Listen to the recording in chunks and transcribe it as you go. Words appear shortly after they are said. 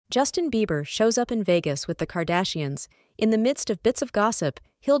Justin Bieber shows up in Vegas with the Kardashians. In the midst of bits of gossip,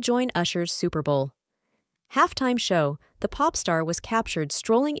 he'll join Usher's Super Bowl. Halftime show, the pop star was captured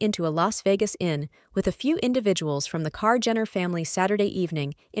strolling into a Las Vegas inn with a few individuals from the KarJenner family Saturday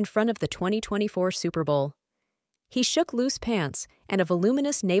evening in front of the 2024 Super Bowl. He shook loose pants and a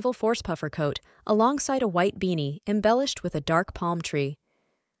voluminous naval force puffer coat alongside a white beanie embellished with a dark palm tree.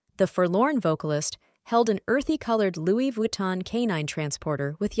 The Forlorn vocalist held an earthy-colored Louis Vuitton canine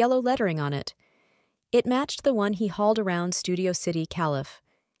transporter with yellow lettering on it. It matched the one he hauled around Studio City, Calif.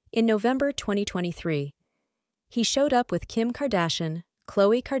 In November 2023, he showed up with Kim Kardashian,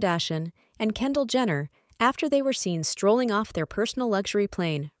 Khloé Kardashian, and Kendall Jenner after they were seen strolling off their personal luxury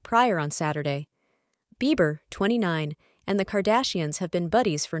plane prior on Saturday. Bieber, 29, and the Kardashians have been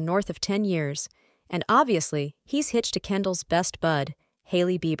buddies for north of 10 years, and obviously he's hitched to Kendall's best bud,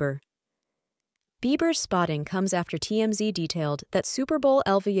 Hailey Bieber. Bieber's spotting comes after TMZ detailed that Super Bowl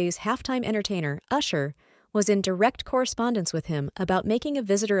LVIII's halftime entertainer, Usher, was in direct correspondence with him about making a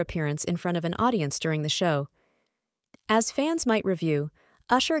visitor appearance in front of an audience during the show. As fans might review,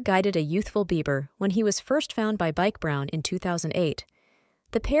 Usher guided a youthful Bieber when he was first found by Bike Braun in 2008.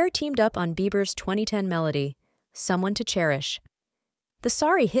 The pair teamed up on Bieber's 2010 melody, Someone to Cherish. The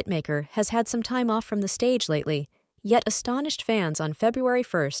sorry hitmaker has had some time off from the stage lately, yet astonished fans on February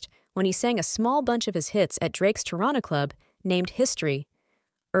 1st when he sang a small bunch of his hits at Drake's Toronto club named History.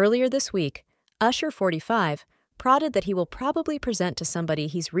 Earlier this week, Usher, 45, prodded that he will probably present to somebody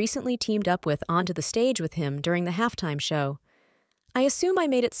he's recently teamed up with onto the stage with him during the halftime show. I assume I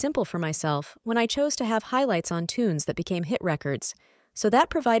made it simple for myself when I chose to have highlights on tunes that became hit records, so that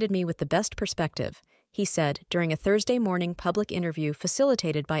provided me with the best perspective, he said during a Thursday morning public interview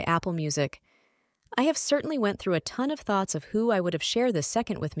facilitated by Apple Music. I have certainly went through a ton of thoughts of who I would have shared this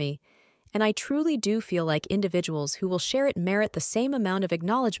second with me, and I truly do feel like individuals who will share it merit the same amount of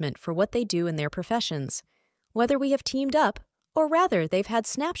acknowledgement for what they do in their professions, whether we have teamed up, or rather they've had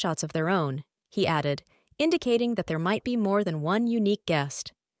snapshots of their own, he added, indicating that there might be more than one unique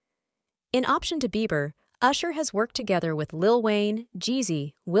guest. In option to Bieber, Usher has worked together with Lil Wayne,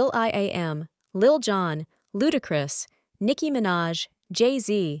 Jeezy, will.i.am, Lil Jon, Ludacris, Nicki Minaj,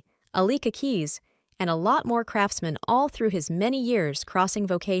 Jay-Z, Alicia Keys, and a lot more craftsmen all through his many years crossing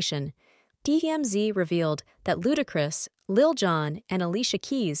vocation. TMZ revealed that Ludacris, Lil Jon, and Alicia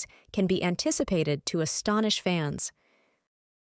Keys can be anticipated to astonish fans.